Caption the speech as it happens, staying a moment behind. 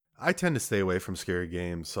I tend to stay away from scary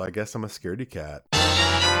games, so I guess I'm a scaredy cat.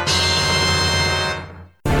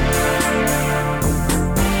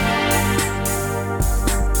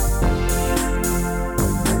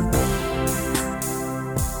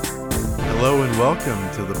 Hello and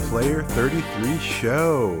welcome to the Player 33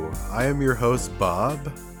 show. I am your host,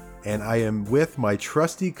 Bob, and I am with my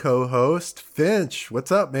trusty co-host, Finch.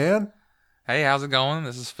 What's up, man? Hey, how's it going?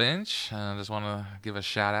 This is Finch. I just want to give a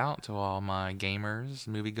shout out to all my gamers,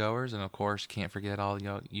 moviegoers, and of course, can't forget all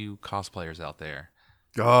you cosplayers out there.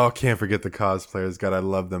 Oh, can't forget the cosplayers. God, I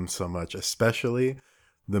love them so much, especially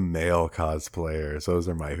the male cosplayers. Those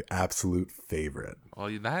are my absolute favorite. Well,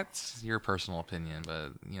 that's your personal opinion,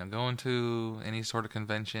 but going to any sort of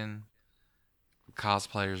convention,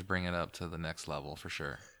 cosplayers bring it up to the next level for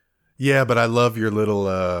sure. Yeah, but I love your little,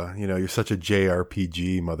 you're such a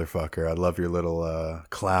JRPG motherfucker. I love your little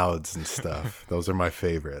clouds and stuff. Those are my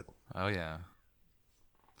favorite. Oh, yeah.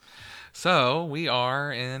 So, we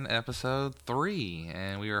are in episode 3,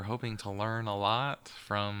 and we are hoping to learn a lot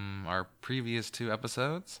from our previous 2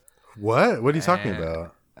 episodes. What? What are you talking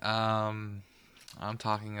about? I'm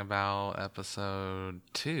talking about episode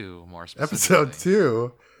 2, more specifically. Episode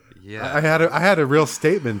 2? Yeah, I had a real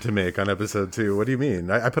statement to make on episode 2. What do you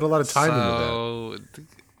mean? I put a lot of time into that.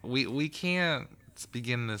 So we can't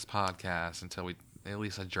begin this podcast until we at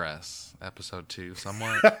least address episode 2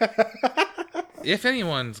 somewhat. If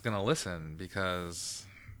anyone's gonna listen, because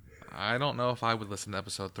I don't know if I would listen to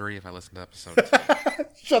episode 3 if I listened to episode 2.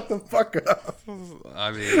 Shut the fuck up.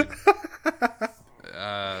 I mean,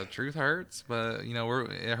 truth hurts, but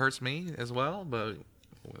it hurts me as well. But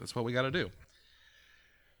it's what we got to do.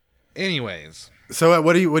 Anyways, so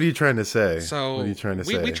what are you trying to say? So what are you trying to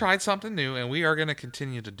say? We tried something new, and we are going to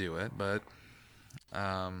continue to do it. But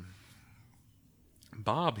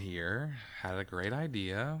Bob here had a great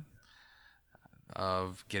idea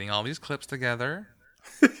of getting all these clips together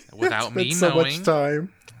without me so knowing. Much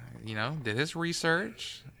time. Did his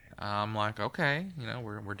research. I'm like, okay,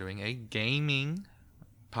 we're doing a gaming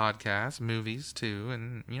podcast, movies too,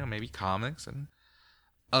 and maybe comics and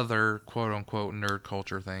other quote unquote nerd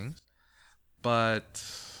culture things. But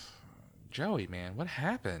Joey, man, what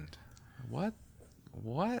happened? What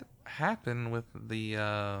happened with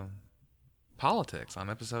the politics on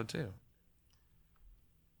episode 2?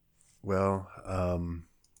 Well,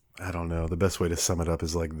 I don't know. The best way to sum it up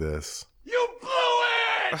is like this. You blew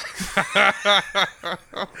it!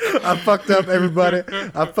 I fucked up, everybody.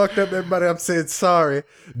 I'm saying sorry.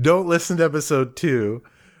 Don't listen to episode 2.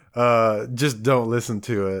 Just don't listen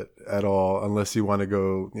to it at all unless you want to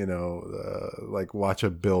go, like watch a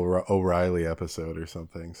Bill O'Reilly episode or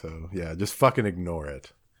something. So yeah, just fucking ignore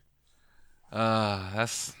it.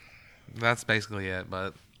 That's basically it.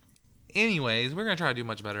 But anyways, we're gonna try to do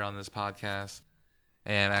much better on this podcast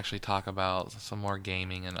and actually talk about some more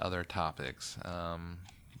gaming and other topics.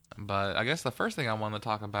 But I guess the first thing I want to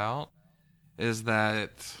talk about is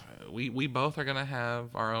that we both are gonna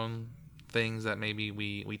have our own things that maybe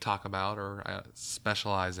we talk about or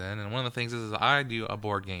specialize in, and one of the things is I do a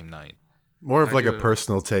board game night. More of like a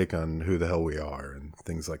personal take on who the hell we are and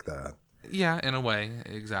things like that. Yeah, in a way,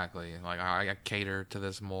 exactly. Like I cater to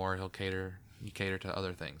this more. You cater to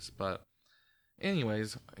other things. But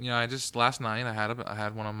anyways, I just last night I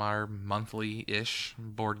had one of my monthly-ish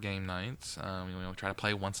board game nights. We try to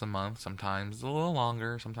play once a month. Sometimes a little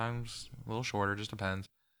longer, sometimes a little shorter. Just depends.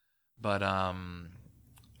 But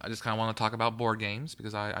I just kind of want to talk about board games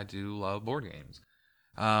because I do love board games.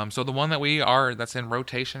 So the one that's in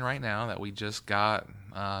rotation right now that we just got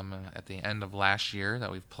at the end of last year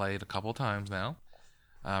that we've played a couple times now,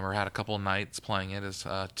 or had a couple nights playing it, is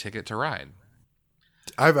Ticket to Ride.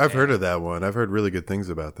 I've heard of that one. I've heard really good things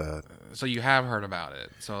about that. So you have heard about it.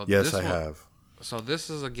 So yes, I have. So this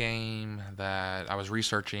is a game that I was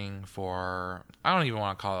researching for. I don't even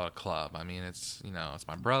want to call it a club. I mean, it's it's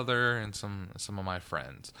my brother and some of my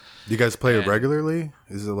friends. Do you guys play it regularly?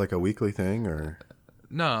 Is it like a weekly thing or?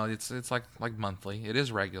 No, it's like monthly. It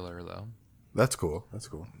is regular though. That's cool.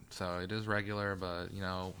 So it is regular, but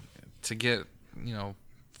to get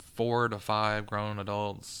 4 to 5 grown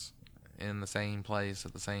adults in the same place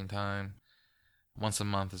at the same time once a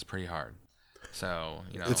month is pretty hard. So,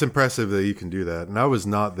 it's impressive that you can do that. And I was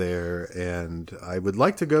not there, and I would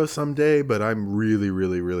like to go someday, but I'm really,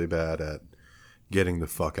 really, really bad at getting the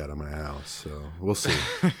fuck out of my house. So we'll see.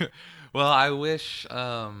 Well, I wish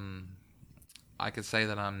I could say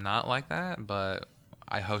that I'm not like that, but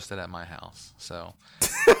I host it at my house. So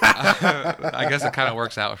I guess it kind of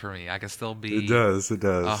works out for me. I can still be it does. a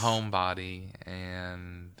homebody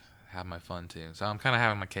and have my fun too. So I'm kind of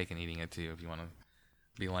having my cake and eating it too, if you want to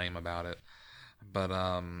be lame about it. But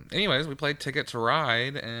anyways, we played Ticket to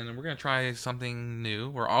Ride, and we're gonna try something new.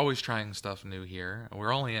 We're always trying stuff new here.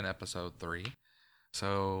 We're only in episode 3,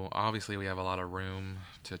 so obviously we have a lot of room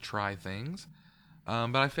to try things.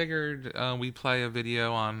 But I figured we play a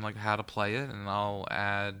video on like how to play it, and I'll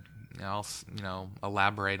add,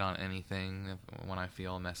 elaborate on anything when I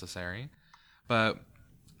feel necessary. But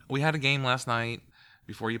we had a game last night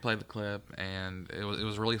before you played the clip, and it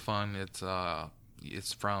was really fun.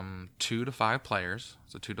 It's from 2 to 5 players.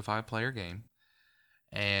 It's a 2 to 5 player game,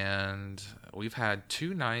 and we've had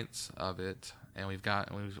 2 nights of it, and we've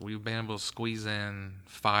been able to squeeze in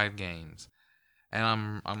 5 games.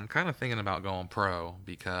 And I'm kind of thinking about going pro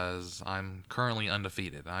because I'm currently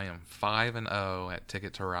undefeated. I am 5-0 at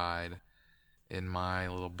Ticket to Ride in my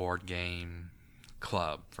little board game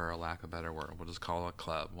club, for a lack of a better word. We'll just call it a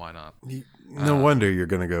club. Why not? No wonder you're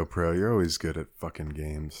gonna go pro. You're always good at fucking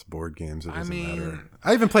games, board games. It doesn't matter.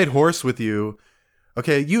 I even played horse with you.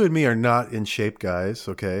 Okay, you and me are not in shape, guys.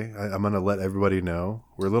 Okay, I'm gonna let everybody know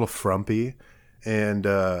we're a little frumpy, and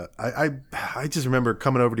I just remember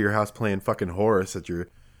coming over to your house playing fucking horse at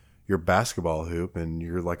your basketball hoop, and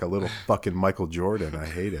you're like a little fucking Michael Jordan. I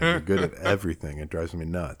hate it. You're good at everything. It drives me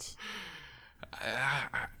nuts.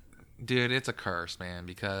 Dude, it's a curse, man,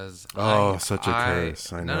 because such a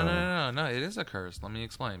curse. I know. No, it is a curse. Let me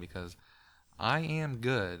explain, because I am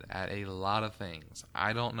good at a lot of things.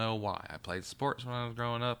 I don't know why. I played sports when I was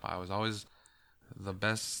growing up. I was always the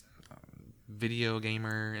best video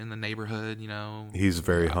gamer in the neighborhood, He's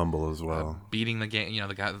very humble as well. Beating the game,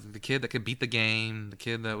 the kid that could beat the game, the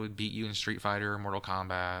kid that would beat you in Street Fighter or Mortal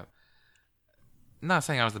Kombat. I'm not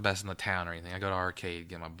saying I was the best in the town or anything. I go to arcade,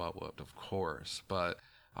 get my butt whooped, of course, but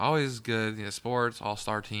always good, sports,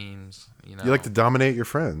 all-star teams, You like to dominate your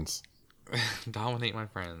friends. Dominate my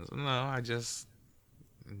friends. No, I just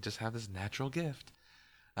have this natural gift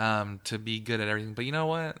to be good at everything. But you know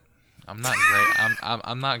what? I'm not great.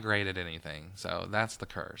 I'm not great at anything. So that's the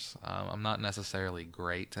curse. I'm not necessarily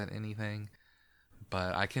great at anything,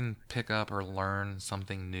 but I can pick up or learn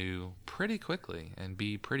something new pretty quickly and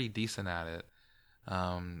be pretty decent at it.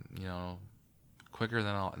 Quicker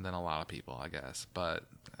than a lot of people, I guess. But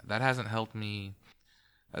that hasn't helped me.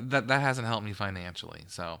 That hasn't helped me financially.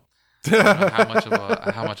 So I don't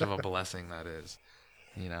know how much of a blessing that is.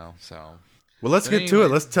 So. Well, let's get to it.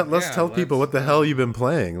 Let's tell people what the hell you've been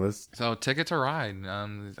playing. So Ticket to Ride.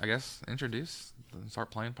 I guess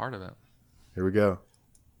start playing part of it. Here we go.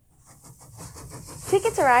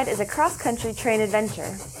 Ticket to Ride is a cross-country train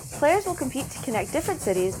adventure. Players will compete to connect different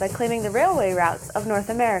cities by claiming the railway routes of North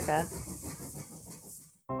America.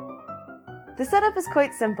 The setup is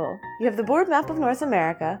quite simple. You have the board map of North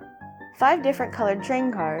America, 5 different colored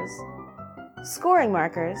train cars, scoring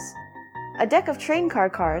markers, a deck of train car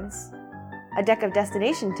cards, a deck of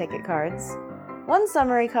destination ticket cards, 1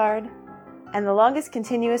 summary card, and the longest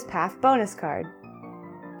continuous path bonus card.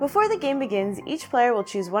 Before the game begins, each player will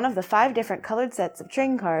choose one of the 5 different colored sets of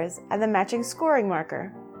train cars and the matching scoring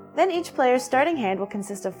marker. Then each player's starting hand will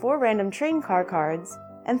consist of 4 random train car cards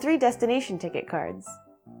and 3 destination ticket cards.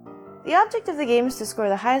 The object of the game is to score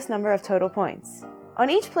the highest number of total points. On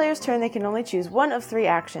each player's turn, they can only choose one of 3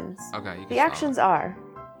 actions. Okay, the actions are: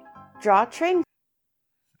 draw train.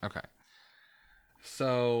 Okay.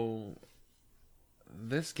 So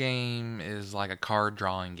this game is like a card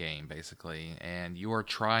drawing game, basically, and you are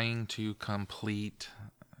trying to complete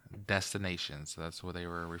destinations. That's what they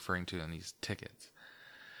were referring to in these tickets.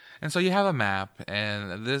 And so you have a map,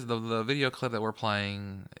 and the video clip that we're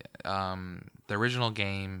playing, the original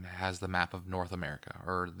game has the map of North America,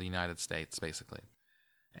 or the United States, basically.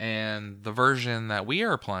 And the version that we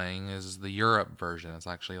are playing is the Europe version. It's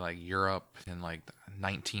actually like Europe in like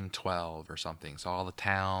 1912 or something. So all the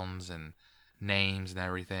towns and names and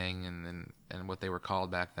everything, and what they were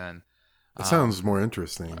called back then. That sounds more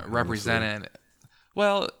interesting. Represented.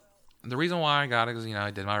 Well, the reason why I got it is, I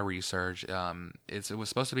did my research. It was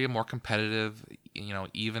supposed to be a more competitive,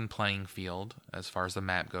 even playing field as far as the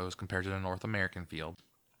map goes compared to the North American field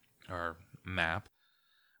or map.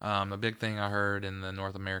 A big thing I heard in the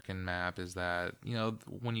North American map is that,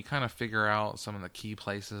 when you kind of figure out some of the key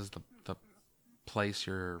places, the place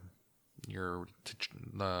the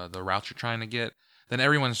routes you're trying to get, then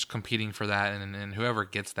everyone's competing for that, and whoever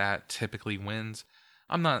gets that typically wins.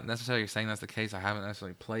 I'm not necessarily saying that's the case. I haven't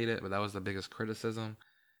necessarily played it, but that was the biggest criticism.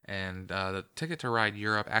 And the Ticket to Ride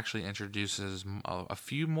Europe actually introduces a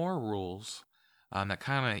few more rules that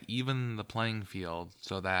kind of even the playing field,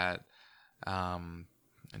 so that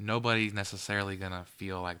nobody's necessarily going to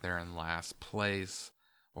feel like they're in last place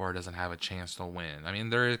or doesn't have a chance to win. I mean,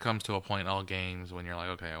 there comes to a point in all games when you're like,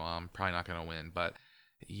 okay, well, I'm probably not going to win. But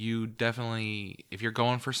you definitely, if you're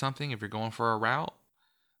going for something, if you're going for a route,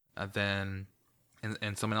 then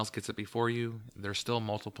and someone else gets it before you, there's still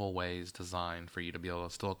multiple ways designed for you to be able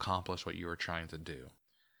to still accomplish what you were trying to do.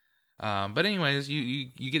 But anyways, you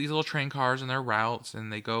get these little train cars and their routes,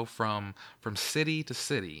 and they go from city to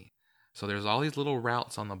city. So there's all these little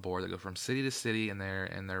routes on the board that go from city to city, and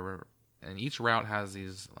each route has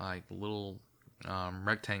these like little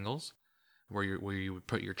rectangles where you would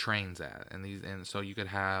put your trains at, and so you could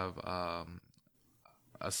have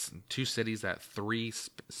two cities at three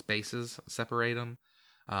spaces separate them,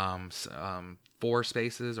 4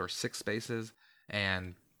 spaces or 6 spaces,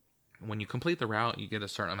 and when you complete the route, you get a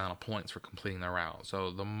certain amount of points for completing the route.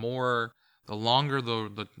 So the longer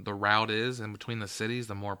the route is in between the cities,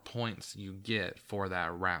 the more points you get for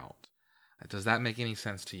that route. Does that make any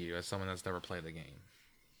sense to you as someone that's never played the game?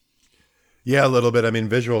 Yeah, a little bit. I mean,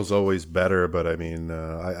 visual is always better, but I mean,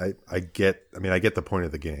 I get the point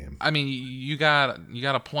of the game. I mean, you got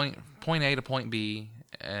a point A to point B,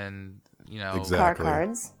 and Exactly. Car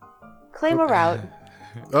cards. Claim a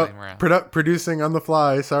route. Producing on the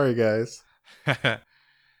fly. Sorry, guys.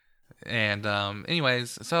 And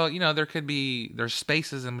anyways, so there's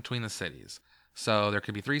spaces in between the cities. So there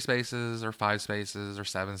could be 3 spaces or 5 spaces or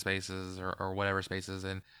 7 spaces or whatever spaces,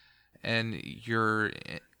 and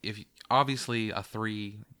if obviously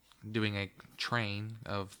doing a train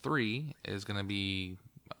of 3 is going to be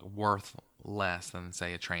worth less than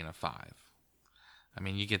say a train of 5. I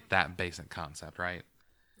mean, you get that basic concept, right?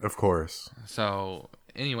 Of course. So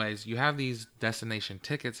anyways, you have these destination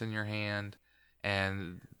tickets in your hand,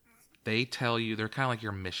 and they tell you, they're kind of like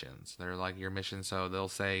your missions. They're like your missions. So they'll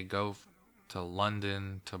say, go to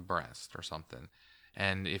London to Brest or something.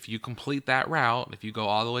 And if you complete that route, if you go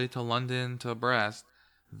all the way to London to Brest,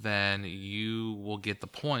 then you will get the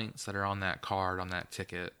points that are on that card, on that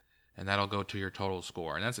ticket, and that'll go to your total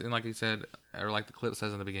score. And like you said, or like the clip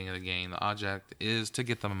says in the beginning of the game, the object is to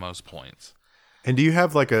get the most points. And do you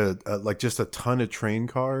have like just a ton of train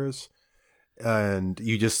cars, and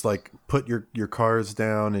you just like put your cars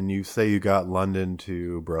down, and you say you got London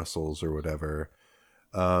to Brussels or whatever,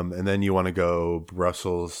 and then you want to go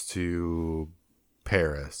Brussels to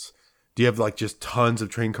Paris? Do you have like just tons of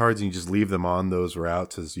train cards and you just leave them on those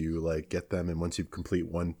routes as you like get them, and once you complete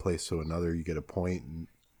one place to another, you get a point? And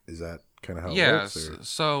is that kind of how it works? Yes.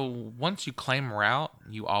 So once you claim a route,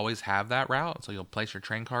 you always have that route. So you'll place your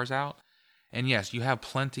train cars out. And yes, you have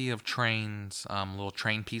plenty of trains, little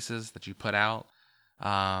train pieces that you put out.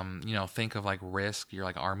 Think of like Risk, you're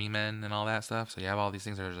like army men and all that stuff. So you have all these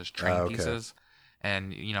things that are just train pieces.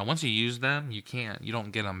 And, once you use them, you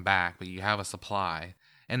don't get them back, but you have a supply.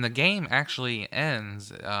 And the game actually ends,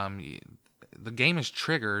 the game is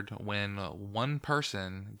triggered when one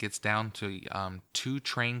person gets down to 2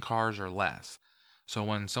 train cars or less. So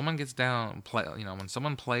when someone gets down, when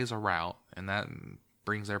someone plays a route and that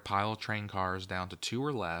brings their pile of train cars down to 2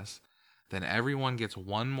 or less, then everyone gets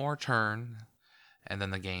one more turn, and then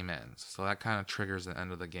the game ends. So that kind of triggers the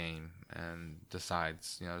end of the game and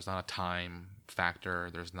decides, there's not a time factor,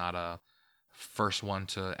 there's not a first one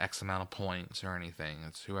to X amount of points or anything.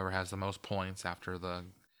 It's whoever has the most points after the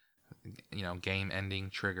game ending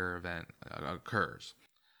trigger event occurs.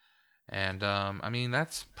 And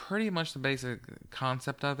that's pretty much the basic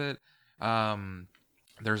concept of it.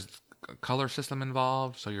 There's a color system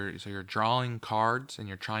involved, so you're drawing cards and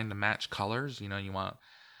you're trying to match colors.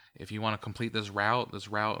 If you want to complete this route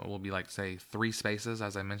will be like, say, 3 spaces,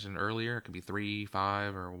 as I mentioned earlier. It could be 3,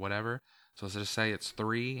 5, or whatever. So let's just say it's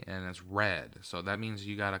 3 and it's red. So that means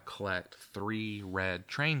you got to collect 3 red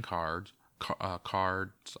train cards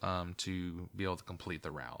to be able to complete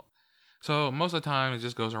the route. So most of the time it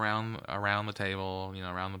just goes around the table,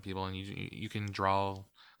 around the people, and you can draw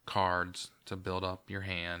cards to build up your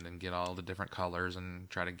hand and get all the different colors and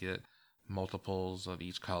try to get multiples of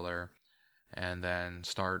each color, and then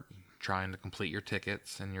start trying to complete your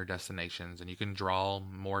tickets and your destinations. And you can draw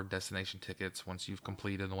more destination tickets once you've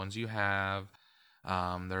completed the ones you have.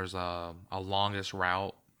 There's a longest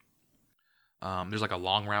route. There's like a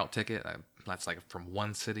long route ticket that's like from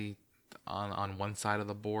one city on one side of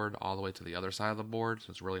the board all the way to the other side of the board, so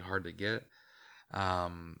it's really hard to get.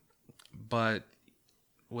 But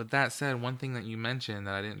with that said, one thing that you mentioned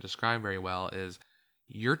that I didn't describe very well is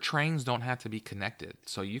your trains don't have to be connected.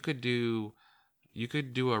 So you could do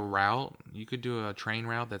a route, you could do a train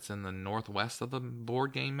route that's in the northwest of the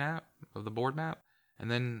board map,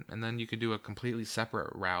 and then you could do a completely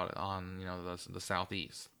separate route on the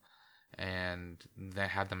southeast, and they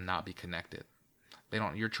have them not be connected.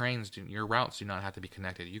 Your routes do not have to be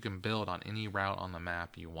connected. You can build on any route on the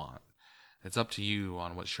map you want. It's up to you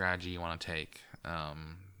on what strategy you want to take.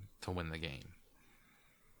 to win the game.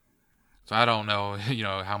 So I don't know,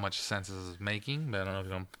 how much sense this is making, but I don't know if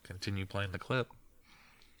you're going to continue playing the clip.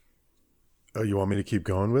 Oh, you want me to keep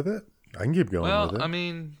going with it? I can keep going with it. Well, I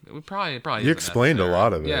mean, we probably. You explained a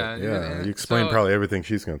lot of it. Yeah, you explained probably everything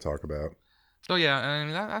she's going to talk about. So yeah, I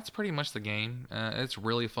mean that's pretty much the game. It's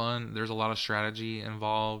really fun. There's a lot of strategy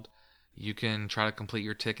involved. You can try to complete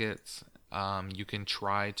your tickets. You can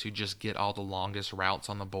try to just get all the longest routes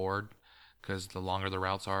on the board, because the longer the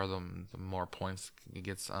routes are, the more points it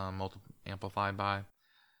gets amplified by.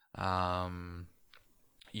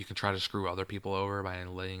 You can try to screw other people over by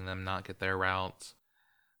letting them not get their routes.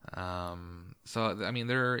 So I mean,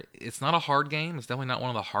 it's not a hard game. It's definitely not one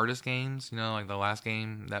of the hardest games. Like the last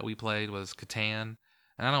game that we played was Catan,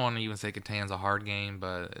 and I don't want to even say Catan's a hard game,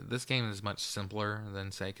 but this game is much simpler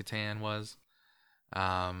than say Catan was.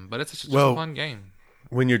 But it's just a fun game.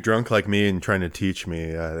 When you're drunk like me and trying to teach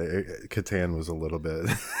me, Catan was a little bit.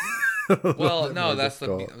 Well, no,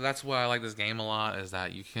 that's why I like this game a lot, is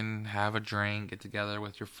that you can have a drink, get together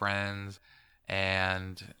with your friends,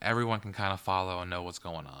 and everyone can kind of follow and know what's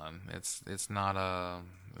going on. It's not a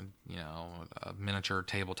miniature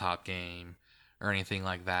tabletop game or anything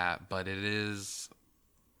like that, but it's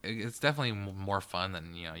definitely more fun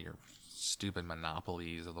than your stupid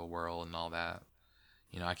Monopolies of the world and all that.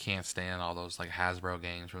 I can't stand all those like Hasbro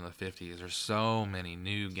games from the 50s. There's so many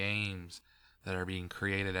new games that are being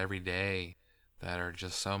created every day that are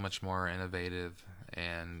just so much more innovative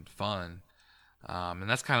and fun. And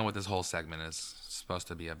that's kind of what this whole segment is supposed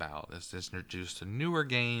to be about. It's just introduced to newer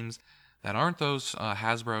games that aren't those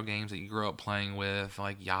Hasbro games that you grew up playing with,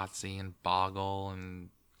 like Yahtzee and Boggle and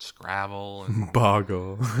Scrabble and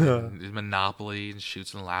Boggle, and Monopoly and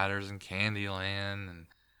Chutes and Ladders and Candyland, and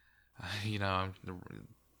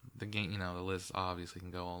the game. The list obviously can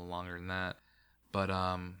go on longer than that, but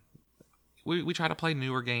we try to play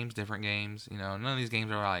newer games, different games. None of these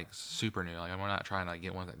games are like super new. Like we're not trying to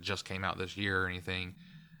get ones that just came out this year or anything,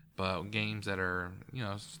 but games that are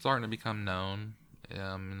starting to become known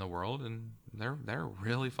in the world, and they're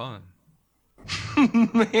really fun.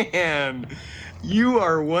 Man, you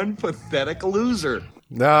are one pathetic loser.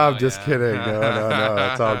 No, I'm just kidding.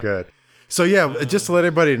 No, it's all good. So yeah, just to let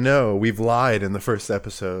everybody know, we've lied in the first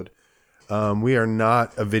episode. We are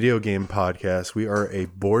not a video game podcast. We are a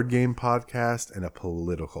board game podcast and a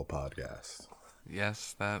political podcast.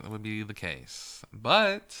 Yes, that would be the case.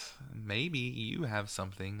 But maybe you have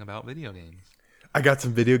something about video games. I got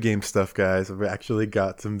some video game stuff, guys. I've actually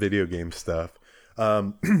got some video game stuff.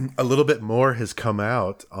 A little bit more has come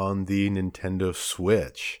out on the Nintendo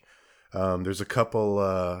Switch. There's a couple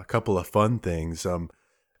of fun things.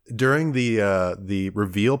 During the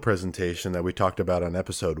reveal presentation that we talked about on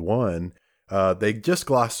episode 1, they just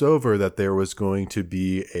glossed over that there was going to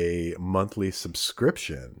be a monthly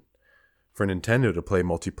subscription for Nintendo to play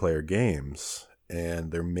multiplayer games,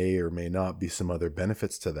 and there may or may not be some other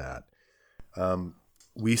benefits to that.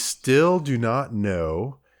 We still do not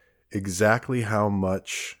know exactly how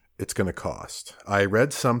much it's going to cost. I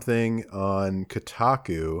read something on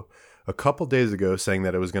Kotaku a couple days ago saying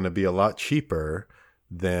that it was going to be a lot cheaper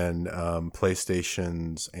than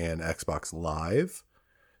PlayStation's and Xbox Live.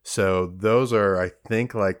 So those are, I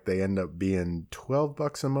think, like they end up being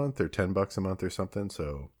 $12 a month or $10 a month or something.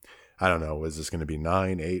 So I don't know. Is this going to be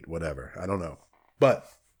 9, 8, whatever? I don't know. But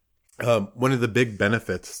one of the big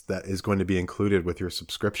benefits that is going to be included with your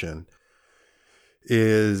subscription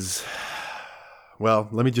is, well,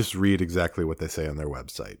 let me just read exactly what they say on their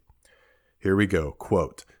website. Here we go.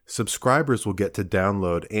 Quote, subscribers will get to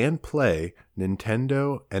download and play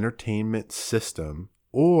Nintendo Entertainment System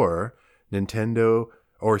or Nintendo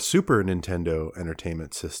or Super Nintendo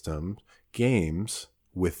Entertainment System games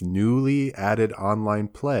with newly added online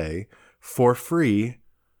play for free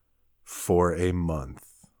for a month.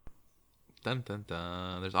 Dun, dun,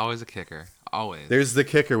 dun. There's always a kicker. Always. There's the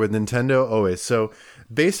kicker with Nintendo, always. So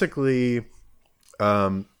basically,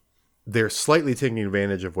 they're slightly taking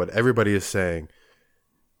advantage of what everybody is saying.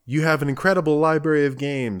 You have an incredible library of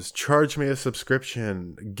games. Charge me a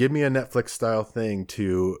subscription. Give me a Netflix-style thing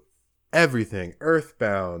to everything.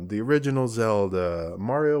 Earthbound, the original Zelda,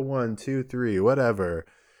 Mario 1, 2, 3, whatever.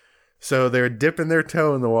 So they're dipping their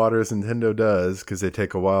toe in the water, as Nintendo does, because they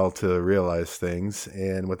take a while to realize things.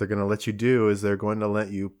 And what they're going to let you do is they're going to let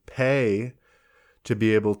you pay to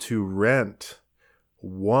be able to rent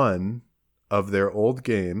one of their old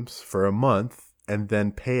games for a month and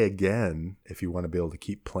then pay again if you want to be able to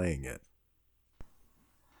keep playing it.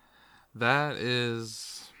 That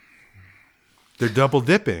is... They're double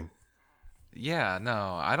dipping. Yeah,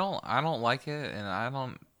 no, I don't like it, and I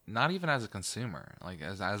don't not even as a consumer, like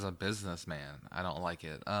as a businessman, I don't like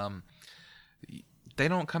it. They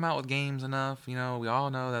don't come out with games enough. You know, we all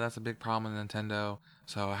know that that's a big problem in Nintendo.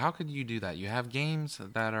 So how could you do that? You have games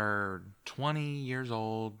that are 20 years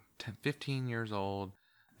old, 10, 15 years old,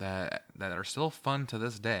 that are still fun to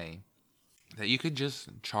this day, that you could just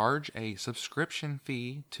charge a subscription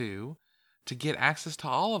fee to get access to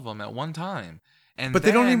all of them at one time. But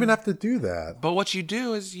they don't even have to do that. But what you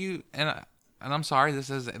do is and I'm sorry, this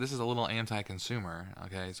is a little anti-consumer,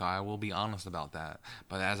 okay? So I will be honest about that.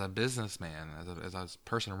 But as a businessman, as a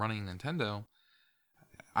person running Nintendo,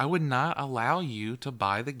 I would not allow you to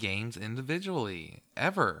buy the games individually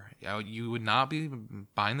ever. You would not be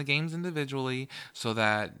buying the games individually so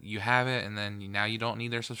that you have it, and then now you don't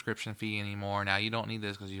need their subscription fee anymore. Now you don't need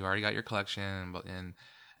this because you already got your collection,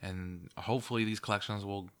 and hopefully these collections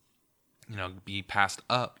will, you know, be passed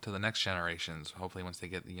up to the next generations. Hopefully once they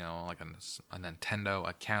get, you know, like a Nintendo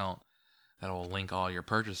account that will link all your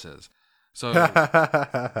purchases. So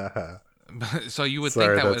so you would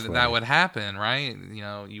think that would happen, right? You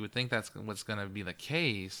know, you would think that's what's going to be the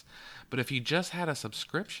case. But if you just had a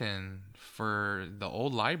subscription for the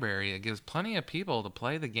old library, it gives plenty of people to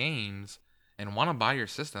play the games and want to buy your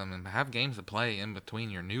system and have games to play in between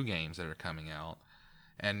your new games that are coming out.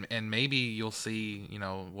 And maybe you'll see, you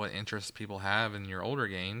know, what interests people have in your older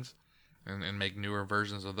games and make newer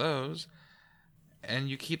versions of those. And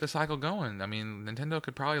you keep the cycle going. I mean, Nintendo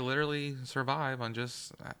could probably literally survive on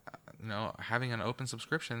just, you know, having an open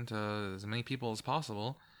subscription to as many people as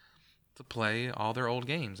possible to play all their old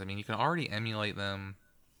games. I mean, you can already emulate them.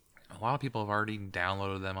 A lot of people have already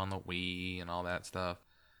downloaded them on the Wii and all that stuff.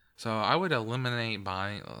 So I would eliminate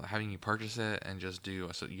having you purchase it and just you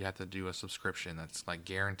have to do a subscription that's like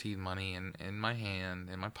guaranteed money in my hand,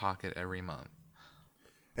 in my pocket every month.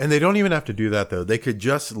 And they don't even have to do that, though. They could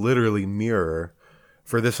just literally mirror,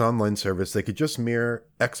 for this online service, they could just mirror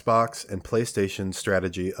Xbox and PlayStation's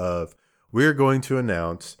strategy of, we're going to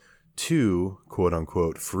announce 2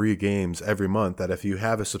 quote-unquote free games every month that if you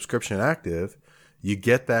have a subscription active, you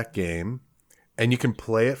get that game and you can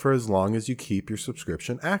play it for as long as you keep your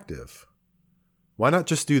subscription active. Why not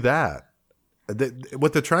just do that?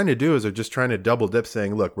 What they're trying to do is they're just trying to double dip,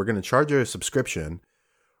 saying, look, we're going to charge you a subscription.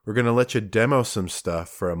 We're going to let you demo some stuff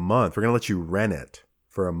for a month. We're going to let you rent it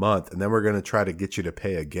for a month. And then we're going to try to get you to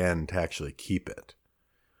pay again to actually keep it.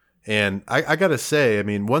 And I got to say, I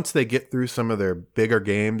mean, once they get through some of their bigger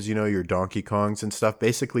games, you know, your Donkey Kongs and stuff,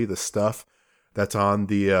 basically the stuff that's on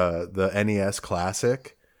the NES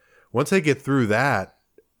Classic, once they get through that,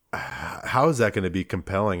 how is that going to be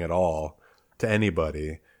compelling at all to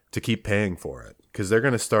anybody to keep paying for it? Because they're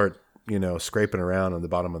going to start, you know, scraping around on the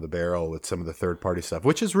bottom of the barrel with some of the third-party stuff,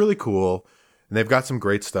 which is really cool. And they've got some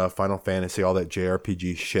great stuff, Final Fantasy, all that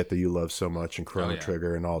JRPG shit that you love so much, and Chrono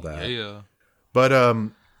Trigger and all that. Yeah. But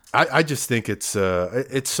I just think it's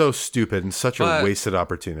so stupid and such a wasted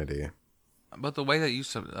opportunity. But the way that you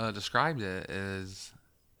described it is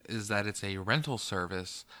that it's a rental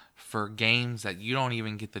service for games that you don't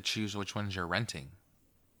even get to choose which ones you're renting.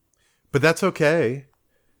 But that's okay.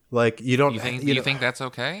 Like, you don't. You think that's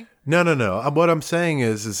okay? No. What I'm saying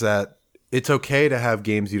is that it's okay to have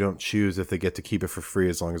games you don't choose if they get to keep it for free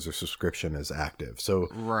as long as their subscription is active. So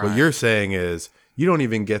What you're saying is you don't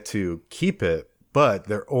even get to keep it, but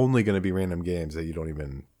they're only going to be random games that you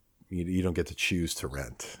don't get to choose to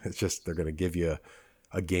rent. It's just they're going to give you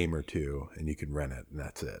a game or two and you can rent it, and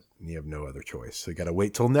that's it. And you have no other choice. So you got to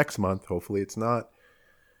wait till next month. Hopefully it's not.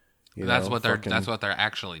 That's what they're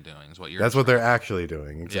actually doing. That's what they're actually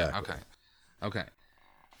doing. Exactly. Yeah, okay.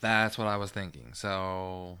 That's what I was thinking.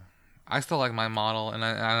 So I still like my model, and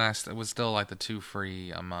I would still like the 2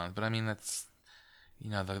 free a month. But I mean, that's, you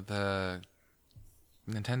know, the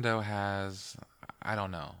Nintendo has, I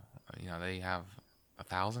don't know, you know, they have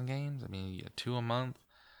 1,000 games. I mean, 2 a month.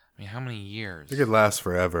 I mean, how many years? It could last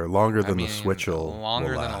forever, longer than the Switch will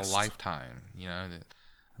longer than last. A lifetime. You know,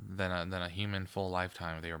 than a human full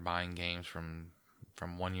lifetime. If they were buying games from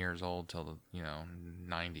 1 year old till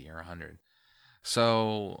 90 or 100.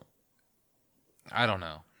 So I don't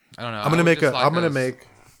know.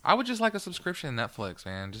 I would just like a subscription to Netflix,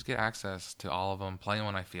 man. Just get access to all of them. Play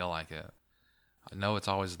when I feel like it. Know it's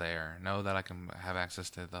always there. Know that I can have access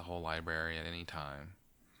to the whole library at any time.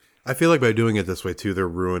 I feel like by doing it this way too, they're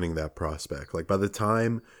ruining that prospect. Like by the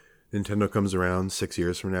time Nintendo comes around 6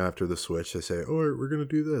 years from now after the Switch, they say, "Oh, we're going to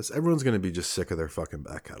do this." Everyone's going to be just sick of their fucking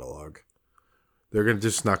back catalog. They're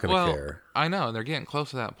just not going to care. I know they're getting close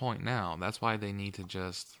to that point now. That's why they need to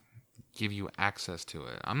just give you access to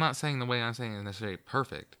it. I'm not saying the way I'm saying is necessarily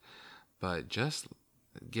perfect, but just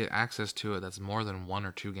get access to it that's more than 1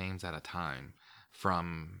 or 2 games at a time.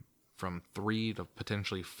 from 3 to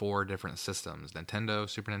potentially 4 different systems: Nintendo,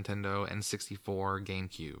 Super Nintendo, N64,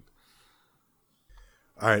 GameCube.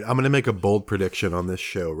 All right, I'm going to make a bold prediction on this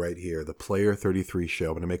show right here, the Player 33 show.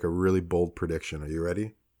 I'm going to make a really bold prediction. Are you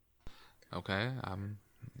ready? Okay,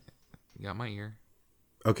 you got my ear.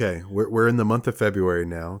 Okay, we're in the month of February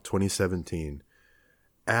now, 2017.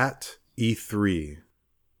 At E3,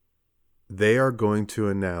 they are going to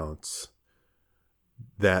announce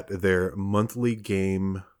that their monthly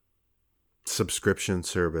game subscription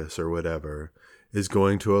service or whatever is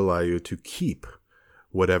going to allow you to keep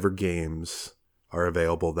whatever games are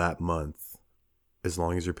available that month as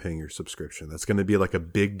long as you're paying your subscription. That's going to be like a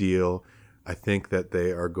big deal. I think that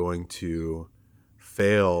they are going to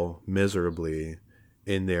fail miserably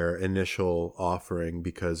in their initial offering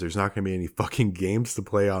because there's not going to be any fucking games to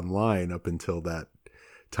play online up until that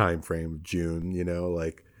time frame of June, you know,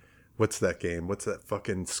 like what's that game? What's that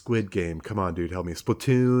fucking Squid Game? Come on, dude, help me.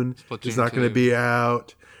 Splatoon is not going to be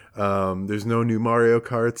out. There's no new Mario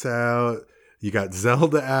Karts out. You got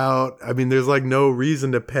Zelda out. I mean, there's like no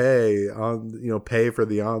reason to pay for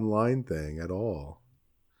the online thing at all.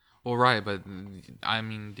 Well, right, but I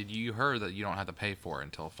mean, did you hear that you don't have to pay for it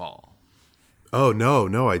until fall? Oh,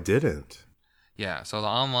 no, I didn't. Yeah, so the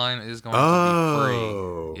online is going to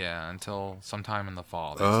be free. Yeah, until sometime in the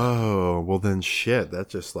fall. Oh, well then shit, that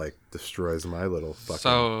just like destroys my little fucking.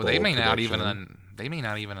 So they may not prediction.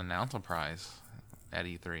 even announce a price at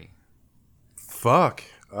E3. Fuck.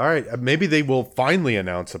 All right, maybe they will finally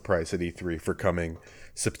announce a price at E3 for coming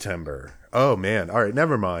September. Oh man. All right,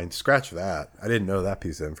 never mind. Scratch that. I didn't know that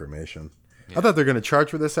piece of information. Yeah. I thought they're going to charge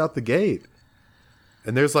for this out the gate.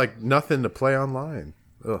 And there's like nothing to play online.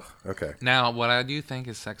 Ugh, okay. Now, what I do think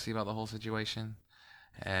is sexy about the whole situation,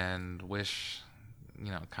 and wish,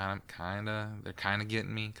 you know, they're kind of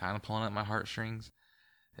getting me, kind of pulling at my heartstrings,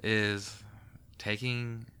 is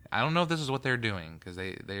taking. I don't know if this is what they're doing because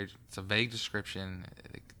it's a vague description.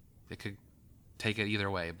 They could take it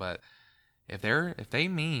either way, but if they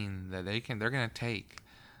mean that they're gonna take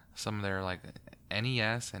some of their like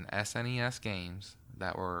NES and SNES games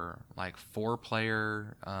that were like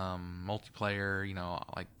 4-player multiplayer, you know,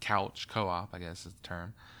 like couch co-op, I guess is the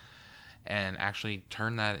term, and actually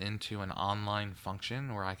turn that into an online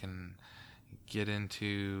function where I can get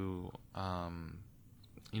into,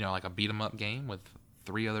 you know, like a beat 'em up game with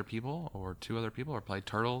 3 other people or 2 other people, or play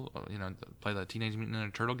the Teenage Mutant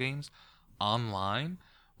Ninja Turtle games online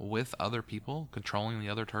with other people controlling the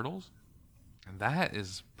other turtles. And that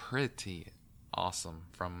is pretty awesome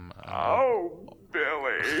from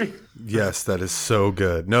Billy. Yes, that is so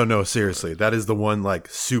good. No, seriously. That is the one like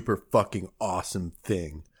super fucking awesome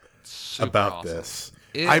thing about awesome. This.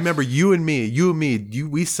 I remember you and me,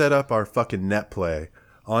 we set up our fucking net play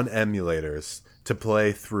on emulators to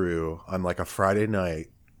play through on like a Friday night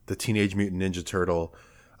the Teenage Mutant Ninja Turtle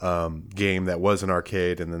game that was an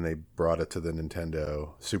arcade, and then they brought it to the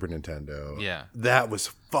Super Nintendo. Yeah. That was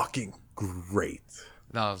fucking great.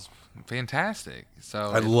 That was fantastic.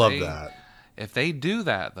 So I love that. If they do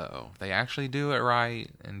that, though, they actually do it right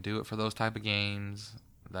and do it for those type of games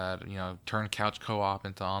that, you know, turn couch co-op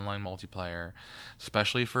into online multiplayer,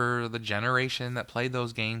 especially for the generation that played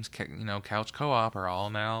those games, you know, couch co-op are all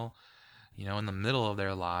now, you know, in the middle of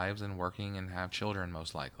their lives and working and have children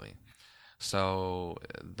most likely. So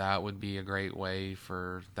that would be a great way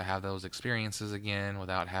to have those experiences again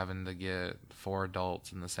without having to get 4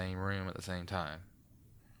 adults in the same room at the same time.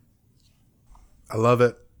 I love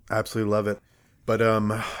it. Absolutely love it. But all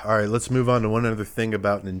right, let's move on to one other thing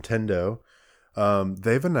about Nintendo.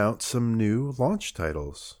 They've announced some new launch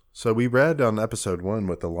titles. So we read on episode 1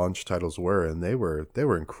 what the launch titles were, and they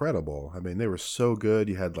were incredible. I mean, they were so good.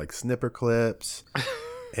 You had like Snipper Clips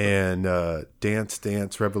and Dance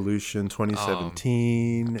Dance Revolution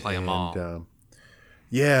 2017. Play them all.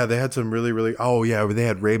 Yeah, they had some really, really. Oh yeah, they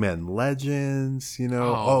had Rayman Legends. You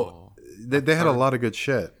know, they had a lot of good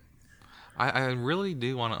shit. I really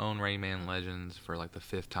do want to own Rayman Legends for like the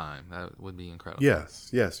 5th time. That would be incredible.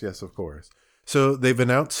 Yes, of course. So they've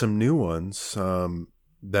announced some new ones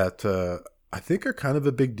that I think are kind of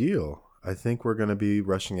a big deal. I think we're going to be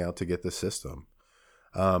rushing out to get the system.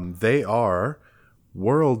 They are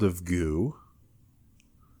World of Goo,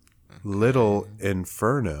 Little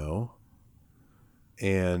Inferno,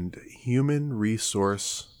 and Human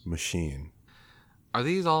Resource Machine. Are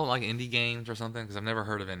these all like indie games or something? Because I've never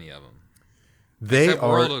heard of any of them. They Except are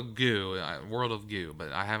World of Goo,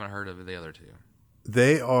 but I haven't heard of the other 2.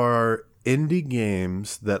 They are indie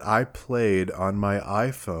games that I played on my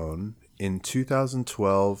iPhone in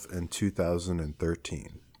 2012 and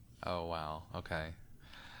 2013. Oh wow, okay.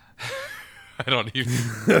 I don't even.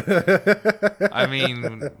 I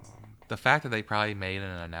mean, the fact that they probably made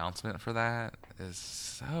an announcement for that is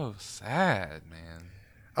so sad, man.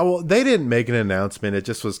 Oh, well, they didn't make an announcement. It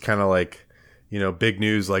just was kind of like, big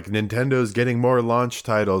news, like Nintendo's getting more launch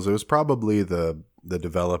titles. It was probably the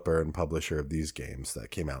developer and publisher of these games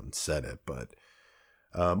that came out and said it. But,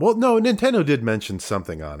 well, no, Nintendo did mention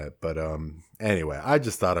something on it. But anyway, I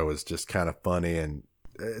just thought it was just kind of funny, and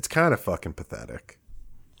it's kind of fucking pathetic.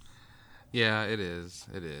 Yeah, it is.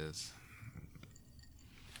 It is.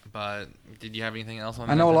 But did you have anything else on?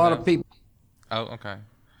 I know Nintendo? a lot of people. Oh, okay.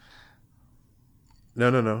 No.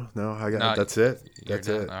 That's it. That's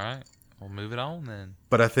done. it. All right. We'll move it on then.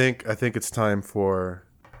 But I think it's time for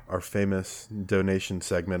our famous donation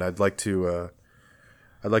segment. I'd like to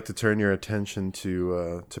turn your attention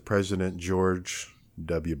to President George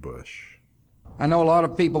W. Bush. I know a lot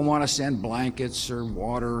of people want to send blankets or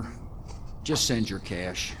water. Just send your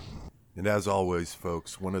cash. And as always,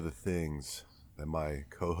 folks, one of the things that my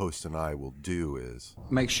co-host and I will do is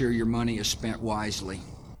Make sure your money is spent wisely.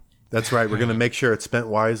 That's right. We're going to make sure it's spent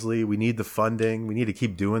wisely. We need the funding. We need to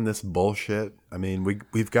keep doing this bullshit. I mean,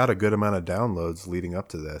 we've got a good amount of downloads leading up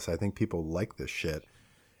to this. I think people like this shit.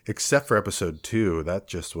 Except for episode 2, that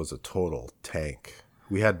just was a total tank.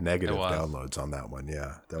 We had negative downloads on that one.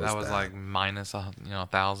 Yeah, that was bad. Like minus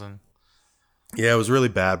 1,000. Yeah, it was really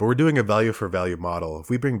bad. But we're doing a value for value model. If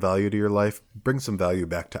we bring value to your life, bring some value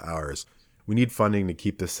back to ours. We need funding to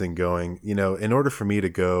keep this thing going. In order for me to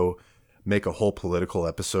go make a whole political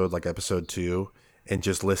episode like episode 2 and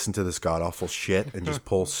just listen to this god awful shit and just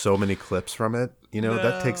pull so many clips from it,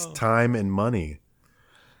 that takes time and money.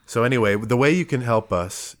 So anyway, the way you can help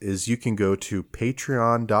us is you can go to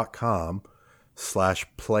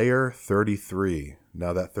patreon.com/player33.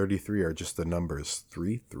 Now that 33 are just the numbers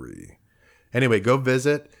 33. Anyway, go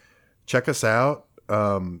visit, check us out,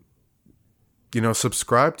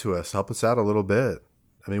 subscribe to us, help us out a little bit.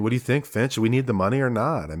 I mean, what do you think, Finch? Do we need the money or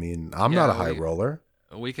not? I mean, I'm not a high roller.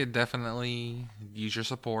 We could definitely use your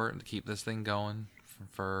support to keep this thing going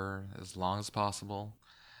for as long as possible.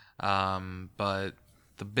 But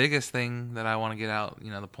the biggest thing that I want to get out,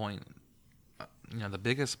 the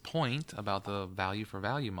biggest point about the value for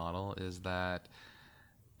value model is that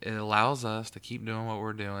it allows us to keep doing what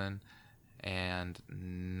we're doing and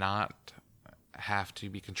not have to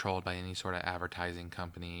be controlled by any sort of advertising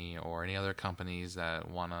company or any other companies that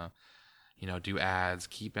want to, do ads.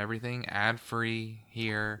 Keep everything ad free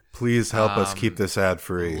here. Please help us keep this ad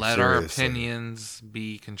free. Let seriously. our opinions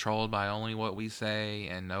be controlled by only what we say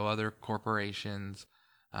and no other corporations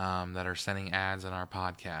that are sending ads in our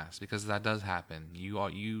podcast, because that does happen.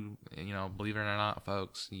 You believe it or not,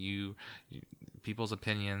 folks, people's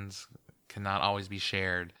opinions cannot always be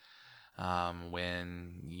shared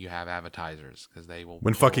when you have advertisers, because they will.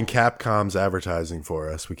 When fucking Capcom's advertising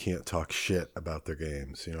for us, we can't talk shit about their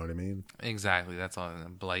games. You know what I mean? Exactly. That's a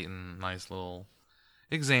blatant, nice little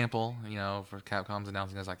example. For Capcom's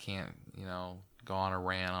announcing this, I can't, go on a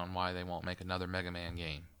rant on why they won't make another Mega Man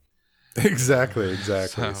game. Exactly.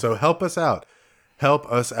 So help us out. Help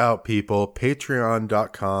us out, people.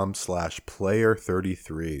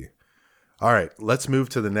 Patreon.com/player33. All right, let's move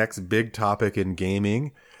to the next big topic in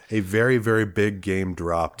gaming. A very, very big game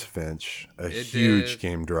dropped, Finch. Huge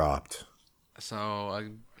game dropped. So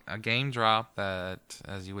a game drop that,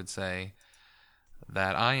 as you would say,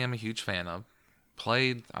 that I am a huge fan of.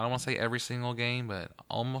 Played, I don't want to say every single game, but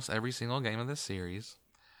almost every single game of this series.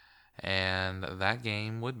 And that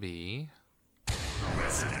game would be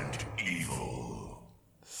Resident Evil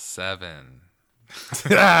 7.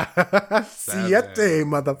 Siete,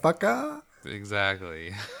 motherfucker.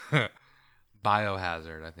 Exactly.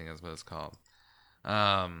 Biohazard, I think is what it's called.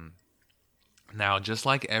 Now, just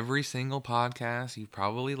like every single podcast you've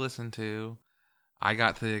probably listened to, I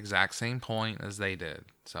got to the exact same point as they did.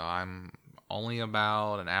 So I'm only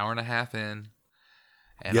about an hour and a half in.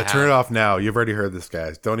 And turn it off now. You've already heard this,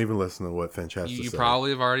 guys. Don't even listen to what Finch has to say. You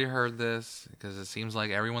probably have already heard this, because it seems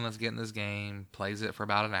like everyone that's getting this game plays it for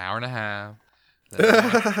about an hour and a half.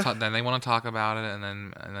 Then they want to talk about it, and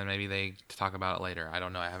then maybe they talk about it later. I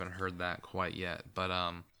don't know. I haven't heard that quite yet. But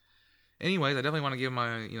anyways, I definitely want to give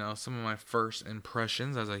my some of my first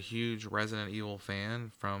impressions as a huge Resident Evil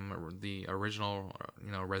fan from the original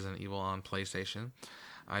Resident Evil on PlayStation.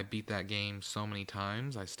 I beat that game so many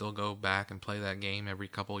times. I still go back and play that game every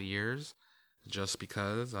couple of years, just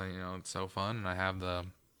because it's so fun, and I have the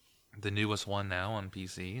the newest one now on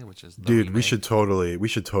PC, which is the Dude, we remake should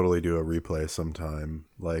totally do a replay sometime.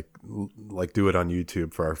 Like do it on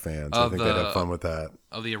YouTube for our fans. I Of think they'd have the- fun with that.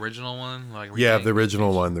 of the original one. Like Yeah, remake, the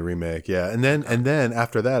original PlayStation. one, the remake. Yeah, and then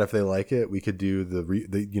after that, if they like it, we could do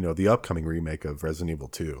the upcoming remake of Resident Evil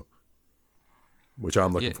 2, which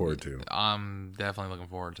I'm looking Yeah, forward to. I'm definitely looking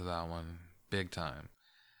forward to that one, big time.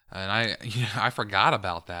 And I forgot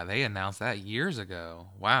about that. They announced that years ago.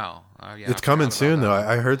 Wow. It's coming soon, though.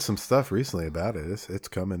 I heard some stuff recently about it. It's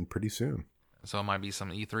coming pretty soon. So it might be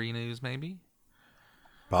some E3 news, maybe.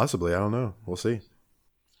 Possibly. I don't know. We'll see.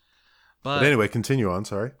 But But anyway, continue on.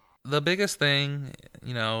 Sorry. the biggest thing,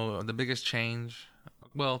 the biggest change,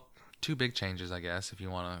 well, two big changes, I guess, if you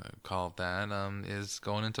want to call it that, is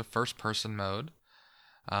going into first-person mode.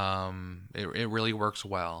 It really works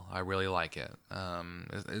well. I really like it.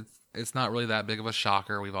 It's not really that big of a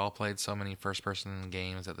shocker. We've all played so many first-person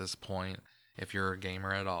games at this point, if you're a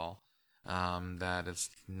gamer at all, that it's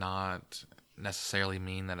not necessarily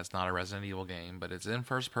mean that it's not a Resident Evil game, but it's in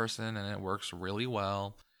first person and it works really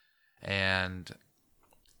well. And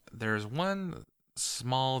there's one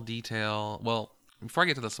small detail. Well, before I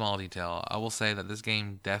get to the small detail, I will say that this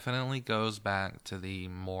game definitely goes back to the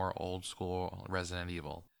more old school Resident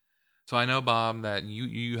Evil. So I know, Bob, that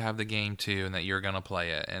you have the game too, and that you're gonna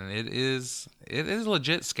play it, and it is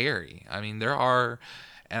legit scary. I mean, there are,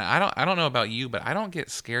 and I don't know about you, but I don't get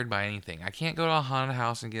scared by anything. I can't go to a haunted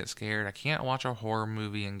house and get scared. I can't watch a horror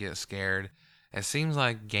movie and get scared. It seems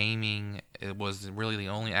like gaming, it was really the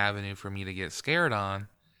only avenue for me to get scared on.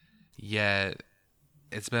 Yet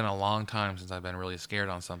it's been a long time since I've been really scared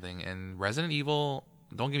on something. And Resident Evil,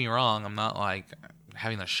 don't get me wrong, I'm not like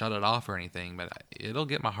having to shut it off or anything, but it'll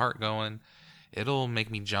get my heart going. It'll make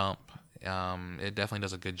me jump. It definitely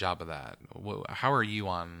does a good job of that. How are you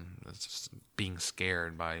on being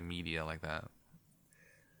scared by media like that?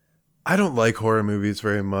 I don't like horror movies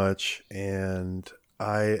very much, and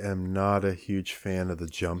I am not a huge fan of the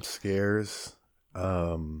jump scares.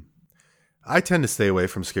 I tend to stay away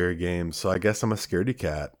from scary games, so I guess I'm a scaredy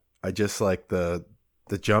cat. I just like the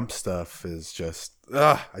jump stuff is just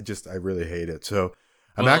I really hate it. So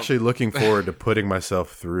I'm actually looking forward to putting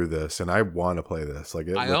myself through this, and I want to play this. Like,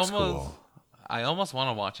 it looks cool. I almost want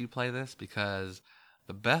to watch you play this, because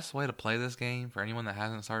the best way to play this game for anyone that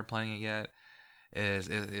hasn't started playing it yet is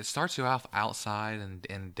it starts you off outside and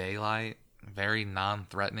in daylight, very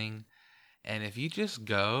non-threatening, and if you just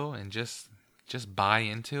go and just buy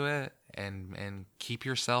into it and keep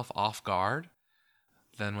yourself off guard,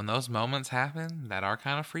 then when those moments happen that are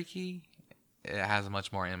kind of freaky, it has a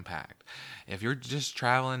much more impact. If you're just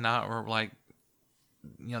traveling, not like,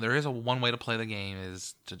 there is one way to play the game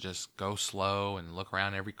is to just go slow and look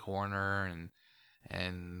around every corner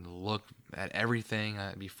and look at everything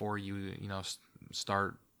before you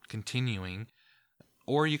start continuing.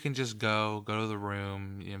 Or you can just go to the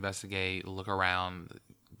room, investigate, look around,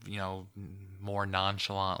 more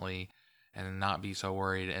nonchalantly, and not be so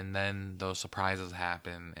worried. And then those surprises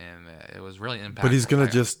happen, and it was really impactful. But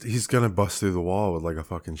he's gonna bust through the wall with like a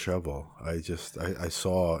fucking shovel. I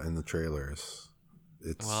saw in the trailers.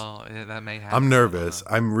 That may happen. I'm nervous.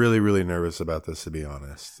 I'm really, really nervous about this, to be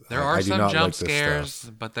honest. There are some jump this scares,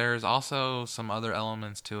 stuff. but there's also some other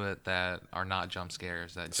elements to it that are not jump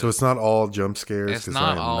scares. So it's not all jump scares. It's 'Cause not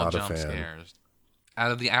I am all not a jump fan. scares. Out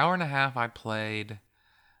of the hour and a half I played,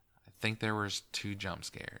 I think there was 2 jump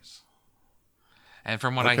scares. And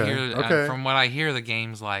from what I hear, the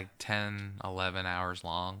game's like 10, 11 hours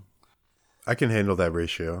long. I can handle that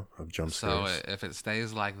ratio of jump So scares. if it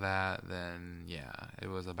stays like that, then yeah, it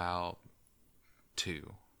was about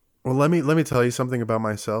 2. Well, let me tell you something about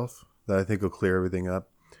myself that I think will clear everything up.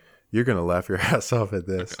 You're gonna laugh your ass off at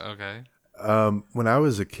this. Okay. When I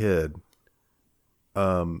was a kid,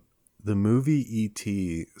 the movie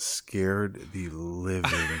E.T. scared the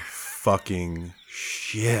living fucking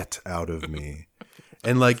shit out of me.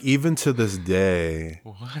 And like, even to this day,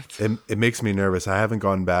 What? it makes me nervous. I haven't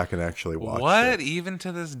gone back and actually watched What? it. Even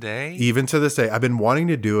to this day? Even to this day, I've been wanting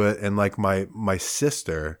to do it. And like my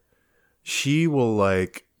sister, she has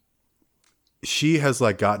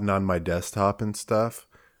like gotten on my desktop and stuff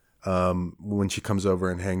when she comes over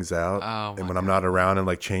and hangs out, Oh, and my when I'm God. not around, and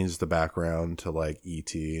like change the background to like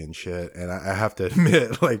E.T. and shit. And I have to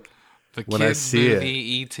admit, like, The when I kids see it, movie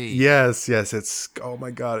E.T. yes, it's, oh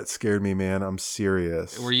my God, it scared me, man. I'm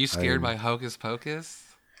serious. Were you scared by Hocus Pocus?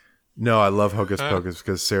 No, I love Hocus Pocus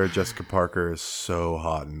because Sarah Jessica Parker is so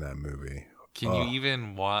hot in that movie. Can you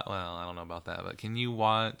even watch? Well, I don't know about that, but can you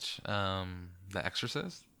watch The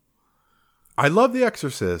Exorcist? I love The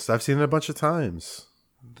Exorcist. I've seen it a bunch of times.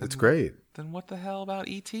 It's great. Then what the hell about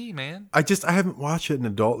E.T., man? I haven't watched it in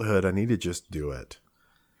adulthood. I need to just do it.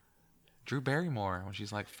 Drew Barrymore when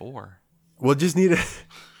she's like 4. We just need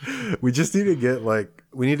to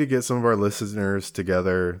get some of our listeners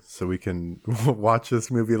together so we can watch this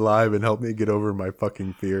movie live and help me get over my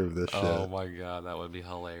fucking fear of this shit. Oh my god, that would be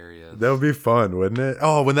hilarious. That would be fun, wouldn't it?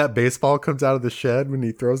 Oh, when that baseball comes out of the shed when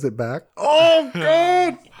he throws it back. Oh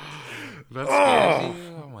god. That scares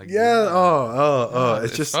you? Oh my Yeah. god.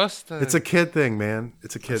 It's just supposed to- it's a kid thing, man.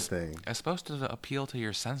 It's a kid thing. It's supposed to appeal to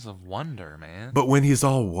your sense of wonder, man. But when he's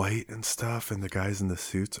all white and stuff and the guys in the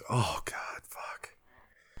suits, oh god, fuck.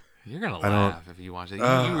 You're gonna I don't- laugh if you watch it.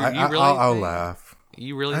 I'll laugh.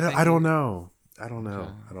 You really? I don't know. I don't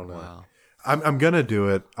know. Wow. I'm gonna do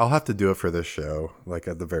it. I'll have to do it for this show, like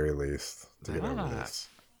at the very least, to get I don't over know. this.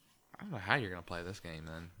 I don't know how you're gonna play this game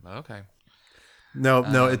then. But okay.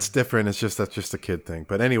 No, it's different. That's just a kid thing.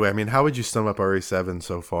 But anyway, I mean, how would you sum up RE7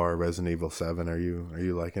 so far? Resident Evil 7. Are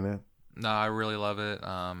you liking it? No, I really love it.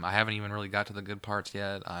 I haven't even really got to the good parts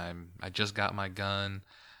yet. I just got my gun.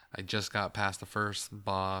 I just got past the first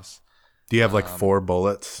boss. Do you have like 4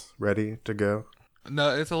 bullets ready to go?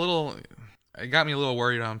 No, it's a little. It got me a little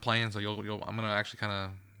worried on playing. So I'm gonna actually kind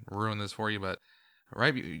of ruin this for you. But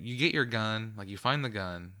right, you get your gun. Like you find the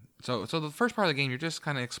gun. So the first part of the game, you're just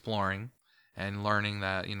kind of exploring and learning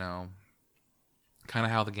that, kind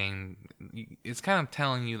of how the game, it's kind of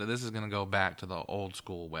telling you that this is going to go back to the old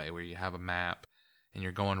school way where you have a map and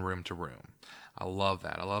you're going room to room. I love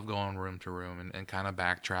that. I love going room to room and kind of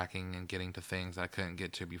backtracking and getting to things I couldn't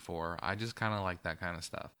get to before. I just kind of like that kind of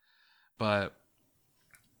stuff. But,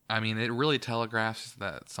 I mean, it really telegraphs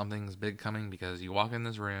that something's big coming because you walk in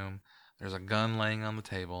this room, there's a gun laying on the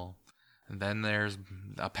table, and then there's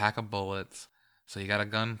a pack of bullets. So you got a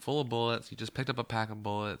gun full of bullets. You just picked up a pack of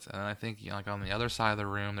bullets, and I think like on the other side of the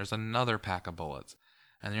room, there's another pack of bullets,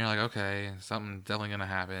 and you're like, okay, something's definitely gonna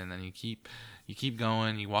happen. And you keep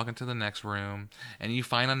going. You walk into the next room, and you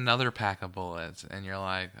find another pack of bullets, and you're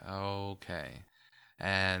like, okay.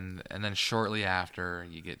 And then shortly after,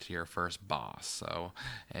 you get to your first boss. So,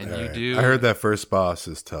 and All you right. do. I heard that first boss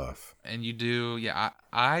is tough. And you do, yeah.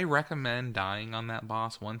 I recommend dying on that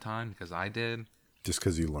boss one time because I did. Just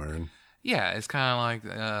because you learn. Yeah, it's kind of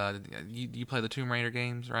like you play the Tomb Raider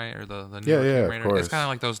games, right? Or the new Yeah, Tomb of Raider. course. It's kind of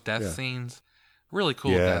like those death scenes. Really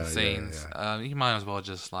cool Yeah, death scenes. You might as well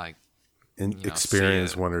just like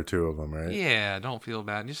Experience see it. 1 or 2 of them, right? Yeah, don't feel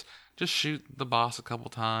bad. Just shoot the boss a couple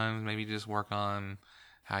times. Maybe just work on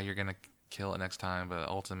how you're gonna kill it next time, but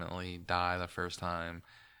ultimately die the first time,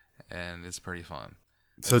 and it's pretty fun.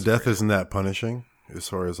 So death isn't that punishing as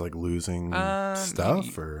far as like losing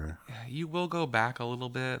stuff, or You will go back a little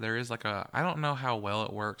bit. There is like I don't know how well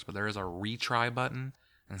it works, but there is a retry button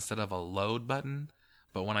instead of a load button.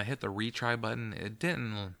 But when I hit the retry button, it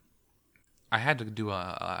didn't. I had to do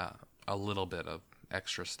a little bit of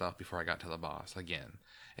extra stuff before I got to the boss again.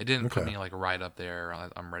 It didn't put me like right up there.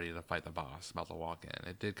 I'm ready to fight the boss, about to walk in.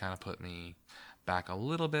 It did kind of put me back a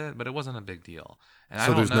little bit, but it wasn't a big deal. And so I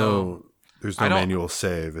don't there's know. there's no manual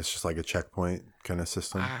save. It's just like a checkpoint kind of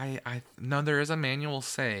system. No, there is a manual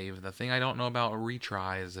save. The thing I don't know about a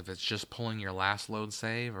retry is if it's just pulling your last load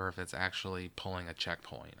save or if it's actually pulling a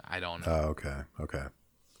checkpoint. I don't know. Oh, okay.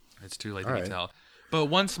 It's too late All to right. tell. But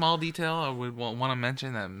one small detail I would want to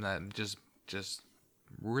mention that just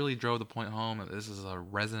really drove the point home that this is a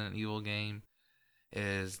Resident Evil game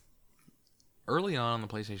is early on in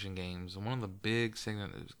the PlayStation games, one of the big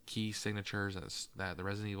key signatures that the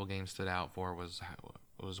Resident Evil game stood out for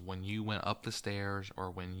was when you went up the stairs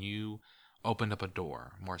or when you opened up a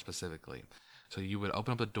door, more specifically. So you would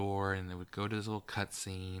open up a door and it would go to this little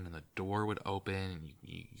cutscene and the door would open and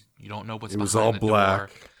you don't know what's behind the door. It was all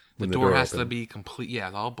black. The door has to be complete. Yeah,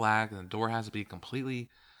 it's all black, and the door has to be completely,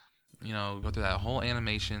 go through that whole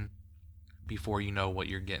animation before you know what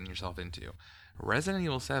you're getting yourself into. Resident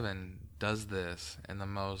Evil 7 does this in the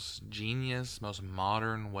most genius, most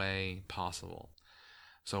modern way possible.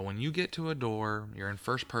 So when you get to a door, you're in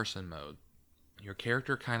first person mode. Your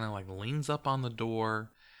character kind of like leans up on the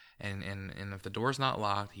door, and if the door's not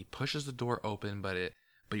locked, he pushes the door open, but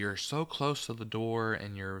you're so close to the door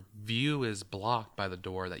and your view is blocked by the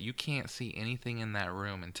door that you can't see anything in that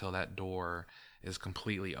room until that door is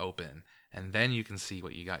completely open. And then you can see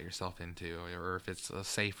what you got yourself into, or if it's a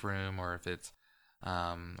safe room, or if it's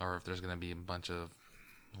or if there's going to be a bunch of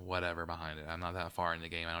whatever behind it. I'm not that far in the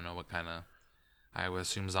game. I don't know what kind of, I would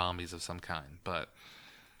assume zombies of some kind, but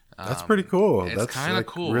that's pretty cool. It's That's kind of like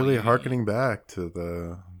cool. Really harkening back to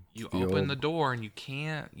the You open the door and you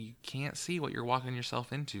can't see what you're walking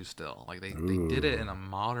yourself into still. Like they did it in a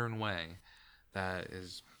modern way that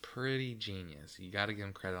is pretty genius. You got to give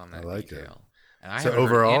him credit on that I like detail. And I So haven't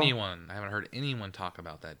overall- heard anyone talk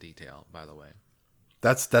about that detail, by the way.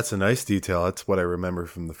 That's a nice detail. That's what I remember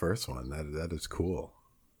from the first one. That is cool.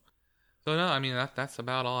 So no, I mean that's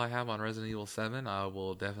about all I have on Resident Evil 7. I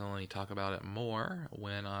will definitely talk about it more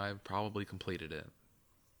when I've probably completed it.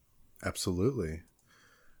 Absolutely.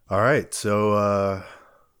 All right. So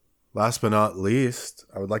last but not least,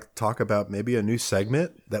 I would like to talk about maybe a new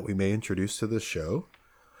segment that we may introduce to the show.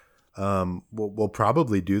 We'll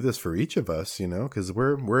probably do this for each of us, because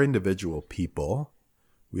we're individual people.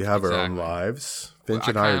 We have our own Exactly. lives. Finch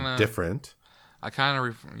Well, and I are different. I kind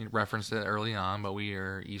of referenced it early on, but we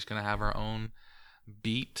are each going to have our own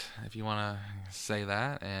beat, if you want to say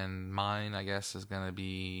that. And mine, I guess, is going to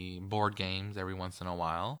be board games every once in a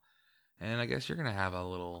while. And I guess you're going to have a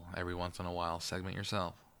little every once in a while segment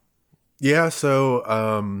yourself. Yeah. So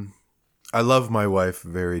I love my wife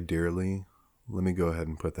very dearly. Let me go ahead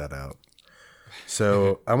and put that out.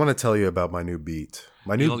 So I want to tell you about my new beat.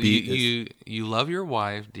 My new beat is... You love your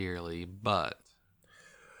wife dearly,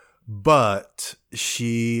 But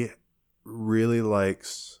she really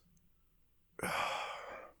likes...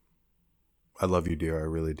 I love you, dear. I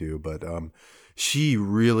really do. But she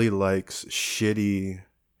really likes shitty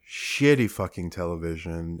fucking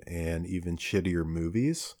television and even shittier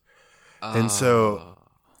movies. And so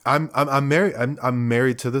I'm married. I'm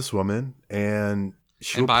married to this woman, and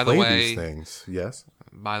she'll play these things. Yes.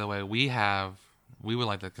 By the way, we would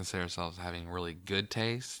like to consider ourselves having really good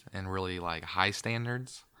taste and really like high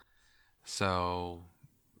standards. So,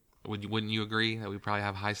 wouldn't you agree that we probably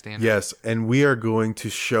have high standards? Yes, and we are going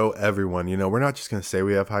to show everyone. We're not just going to say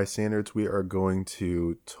we have high standards. We are going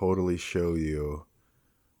to totally show you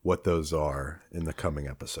what those are in the coming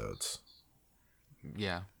episodes.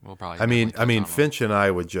 Yeah, we'll probably. I mean, definitely touch on Finch and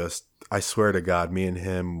I would just, I swear to God, me and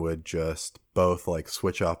him would just both like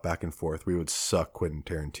switch off back and forth. We would suck Quentin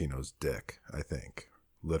Tarantino's dick, I think.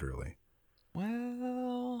 Literally.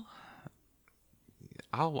 Well,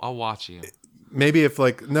 I'll watch you. Maybe if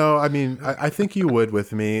I think you would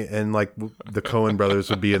with me, and like the Coen brothers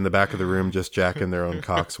would be in the back of the room just jacking their own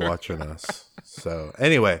cocks watching us. So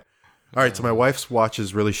anyway, all right. So my wife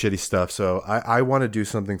watches really shitty stuff. So I want to do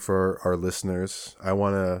something for our listeners. I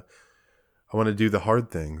want to do the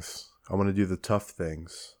hard things. I want to do the tough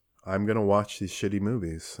things. I'm going to watch these shitty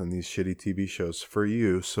movies and these shitty TV shows for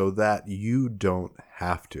you so that you don't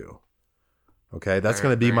have to. Okay. That's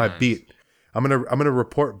going to be Very my nice. beat. I'm going to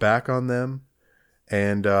report back on them.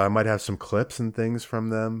 And I might have some clips and things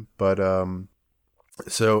from them. But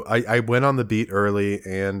so I went on the beat early,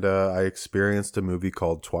 and I experienced a movie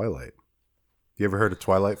called Twilight. You ever heard of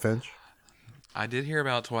Twilight, Finch? I did hear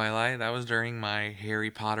about Twilight. That was during my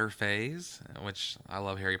Harry Potter phase, which I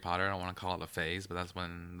love Harry Potter. I don't want to call it a phase, but that's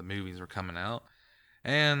when the movies were coming out.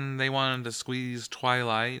 And they wanted to squeeze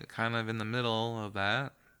Twilight kind of in the middle of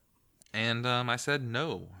that. And I said,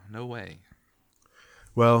 no way.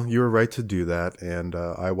 Well, you were right to do that, and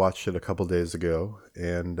I watched it a couple days ago,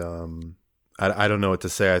 and I don't know what to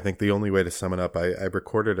say. I think the only way to sum it up, I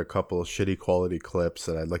recorded a couple of shitty quality clips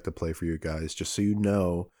that I'd like to play for you guys, just so you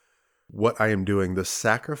know what I am doing, the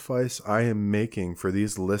sacrifice I am making for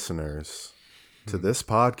these listeners to this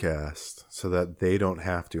podcast so that they don't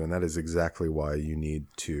have to, and that is exactly why you need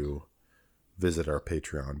to visit our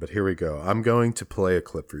Patreon. But here we go. I'm going to play a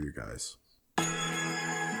clip for you guys.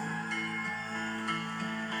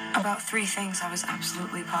 About 3 things I was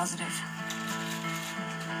absolutely positive.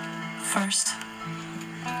 First,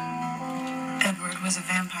 Edward was a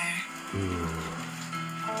vampire.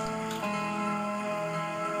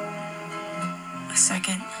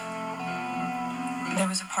 Second, there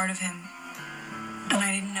was a part of him, and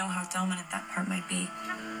I didn't know how dominant that part might be,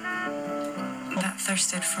 that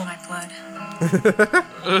thirsted for my blood.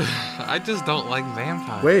 I just don't like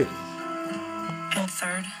vampires. Wait. And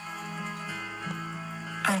third,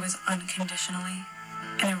 I was unconditionally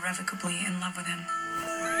and irrevocably in love with him.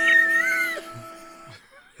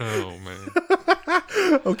 Oh man.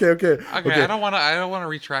 Okay. Okay, I don't want to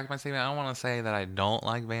retract my statement. I don't want to say that I don't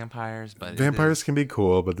like vampires, but Vampires can be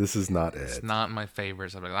cool, but this is not it. it's not my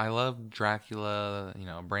favorite subject. I love Dracula,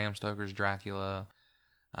 Bram Stoker's Dracula.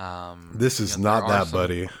 This is there not are that, some-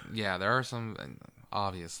 buddy. Yeah, there are some,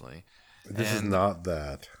 obviously. This is And not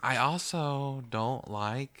that. I also don't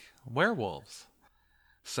like werewolves.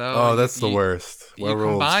 So Oh, that's the worst. You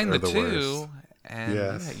Werewolves combine are the the two, worst. and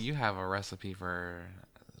Yes. you have a recipe for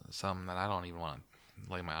something that I don't even want to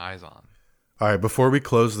lay my eyes on. All right, before we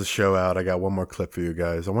close the show out, I got one more clip for you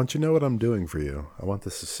guys. I want you to know what I'm doing for you. I want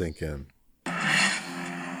this to sink in. My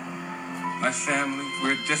family,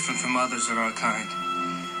 we're different from others of our kind.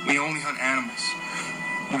 We only hunt animals.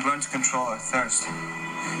 We've learned to control our thirst.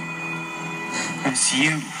 It's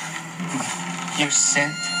you. Your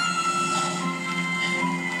scent.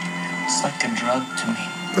 It's like a drug to me.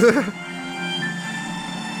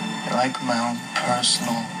 You're like my own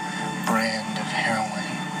personal brand of heroin.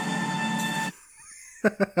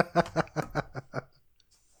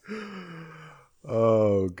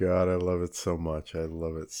 Oh God, I love it so much. I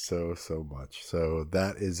love it so much. So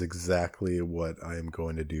that is exactly what I am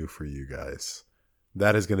going to do for you guys.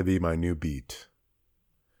 That is going to be my new beat.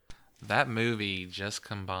 That movie just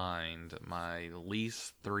combined my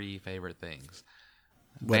least 3 favorite things.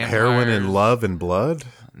 What, heroin and love and blood?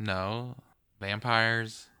 No.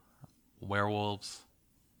 Vampires, werewolves,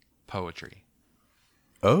 poetry.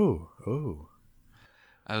 Oh.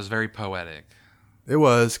 That was very poetic. It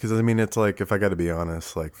was, because I mean, it's like, if I got to be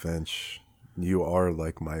honest, like, Finch, you are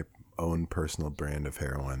like my own personal brand of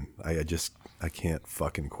heroin. I can't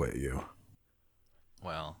fucking quit you.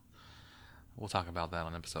 Well, we'll talk about that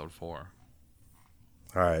on episode 4.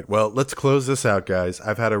 All right. Well, let's close this out, guys.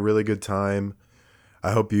 I've had a really good time.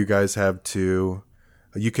 I hope you guys have too.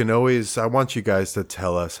 You can always, I want you guys to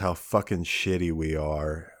tell us how fucking shitty we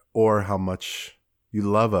are, or how much you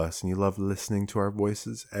love us and you love listening to our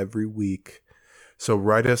voices every week. So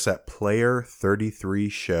write us at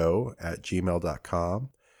player33show@gmail.com.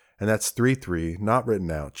 And that's 33, not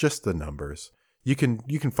written out, just the numbers. You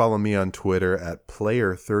can follow me on Twitter at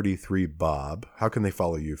player33bob. How can they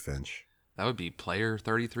follow you, Finch? That would be Player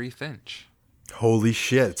 33 Finch. Holy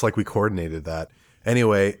shit. It's like we coordinated that.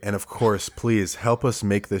 Anyway, and of course, please help us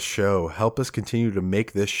make this show. Help us continue to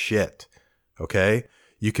make this shit. Okay?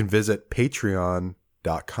 You can visit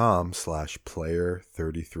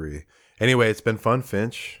patreon.com/player33. Anyway, it's been fun,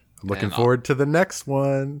 Finch. I'm looking forward to the next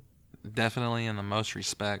one. Definitely in the most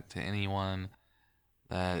respect to anyone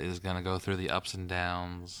that is going to go through the ups and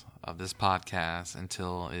downs of this podcast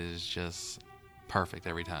until it is just perfect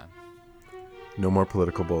every time. No more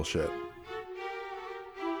political bullshit.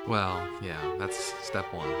 Well, yeah, that's step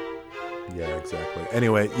 1. Yeah, exactly.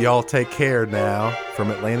 Anyway, y'all take care now.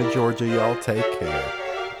 From Atlanta, Georgia, y'all take care.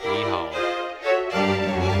 Yeehaw.